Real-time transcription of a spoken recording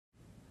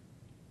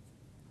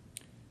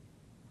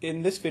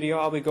In this video,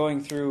 I'll be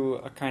going through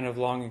a kind of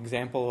long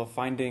example of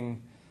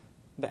finding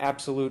the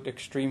absolute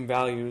extreme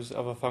values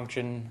of a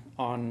function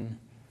on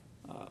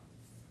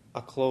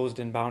a closed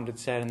and bounded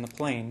set in the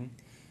plane.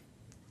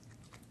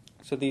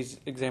 So these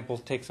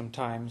examples take some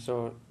time,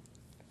 so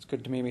it's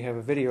good to maybe have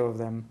a video of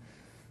them.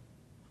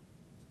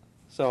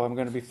 So I'm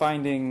going to be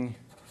finding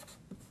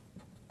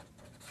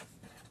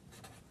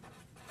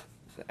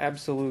the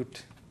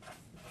absolute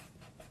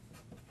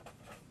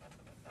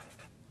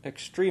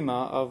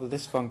extrema of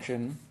this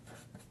function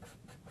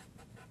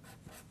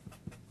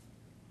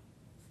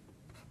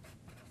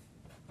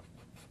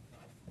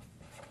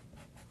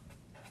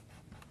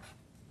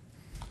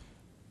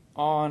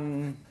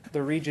on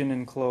the region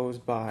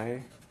enclosed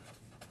by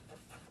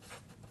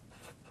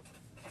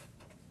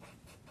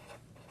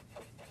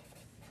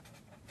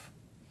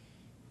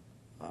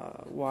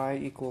y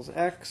equals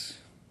x,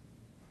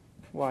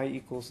 y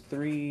equals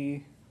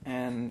 3,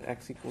 and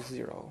x equals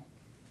 0.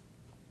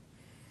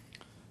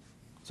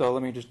 So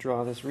let me just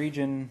draw this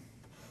region.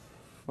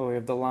 Well, we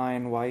have the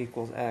line y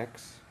equals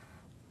x,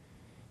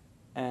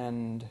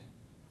 and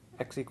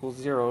x equals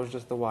 0 is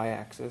just the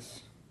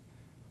y-axis.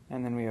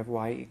 And then we have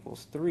y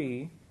equals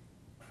 3.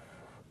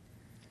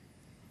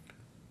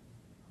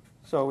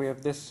 So we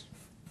have this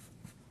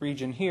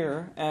region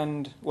here,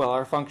 and, well,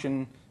 our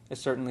function is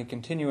certainly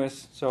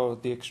continuous, so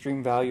the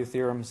extreme value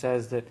theorem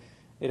says that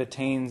it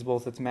attains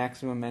both its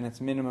maximum and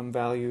its minimum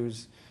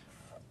values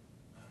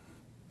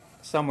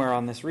somewhere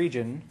on this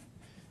region.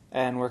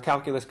 And where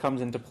calculus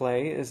comes into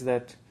play is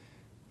that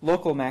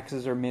local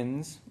maxes or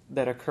mins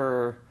that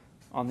occur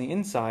on the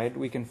inside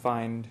we can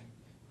find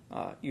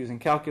using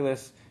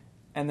calculus,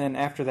 and then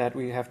after that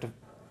we have to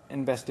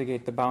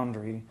investigate the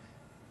boundary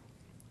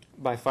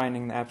by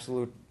finding the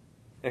absolute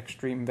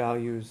extreme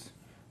values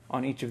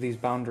on each of these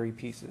boundary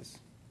pieces.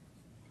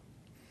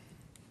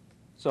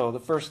 So the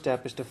first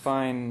step is to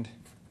find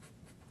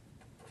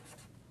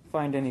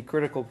any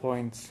critical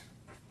points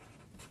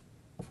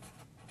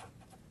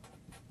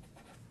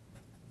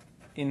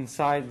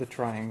inside the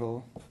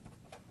triangle,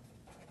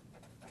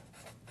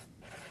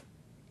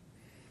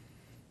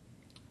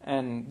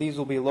 and these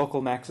will be local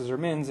maxes or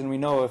mins, and we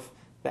know if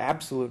the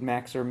absolute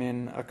max or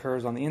min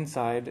occurs on the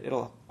inside,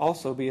 it'll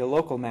also be a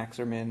local max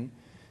or min,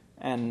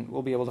 and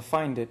we'll be able to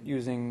find it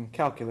using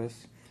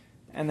calculus.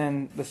 And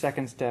then the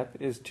second step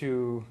is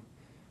to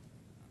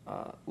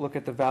look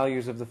at the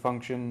values of the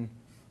function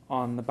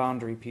on the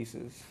boundary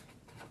pieces.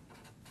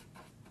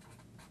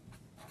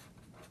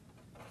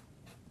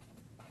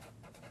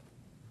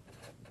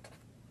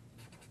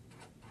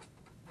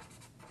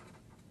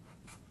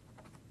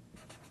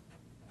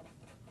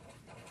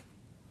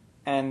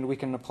 And we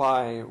can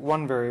apply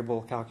one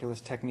variable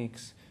calculus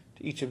techniques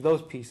to each of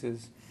those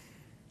pieces.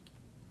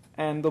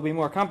 And there'll be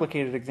more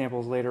complicated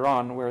examples later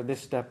on where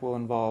this step will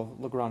involve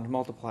Lagrange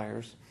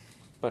multipliers,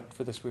 but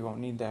for this we won't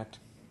need that.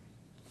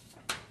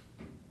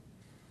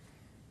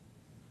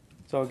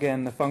 So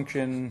again, the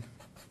function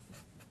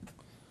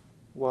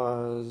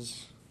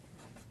was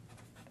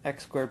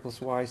x squared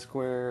plus y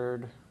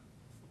squared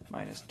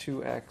minus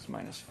 2x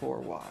minus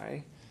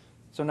 4y.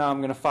 So now I'm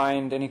going to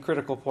find any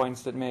critical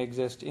points that may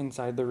exist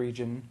inside the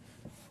region,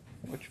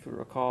 which, if you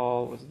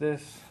recall, was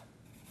this.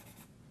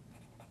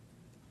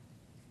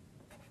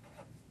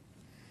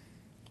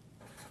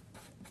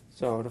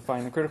 So to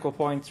find the critical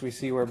points, we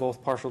see where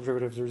both partial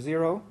derivatives are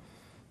 0.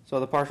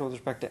 So the partial with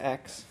respect to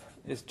x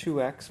is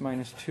 2x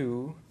minus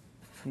 2,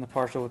 and the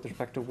partial with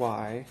respect to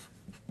y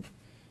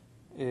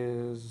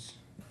is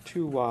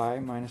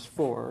 2y minus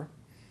 4.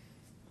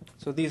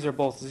 So these are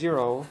both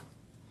 0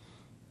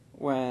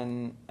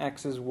 when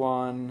x is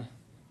 1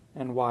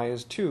 and y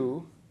is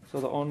 2, so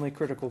the only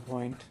critical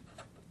point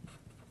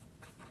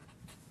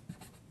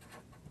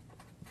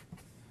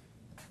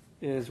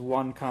is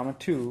 1,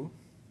 2.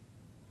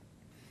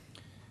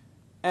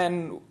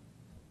 And,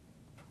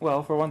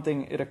 well, for one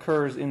thing, it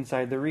occurs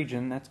inside the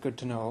region. That's good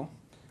to know.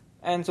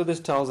 And so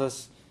this tells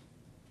us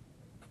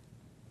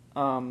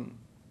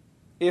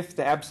if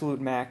the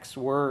absolute max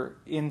were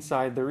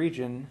inside the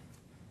region,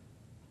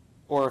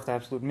 or if the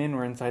absolute min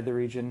were inside the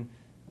region,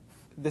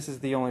 this is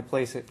the only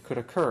place it could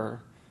occur,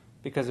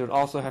 because it would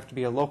also have to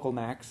be a local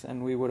max,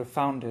 and we would have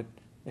found it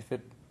if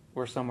it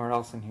were somewhere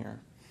else in here.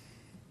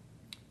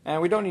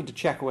 And we don't need to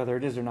check whether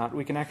it is or not.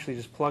 We can actually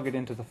just plug it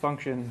into the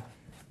function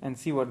and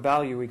see what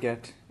value we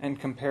get and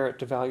compare it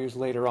to values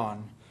later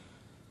on.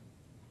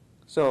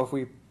 So if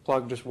we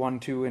plug just 1,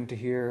 2 into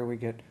here, we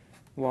get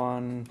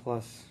 1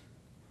 plus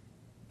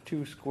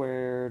 2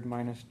 squared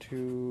minus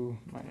 2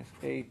 minus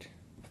 8,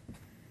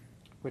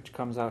 which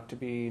comes out to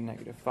be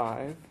negative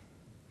 5.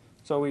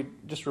 So we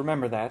just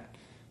remember that.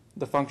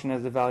 The function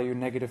has the value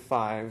negative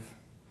 5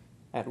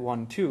 at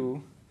 1,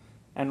 2,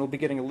 and we'll be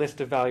getting a list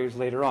of values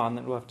later on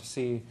that we'll have to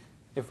see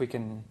if we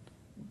can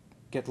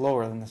get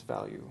lower than this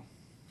value.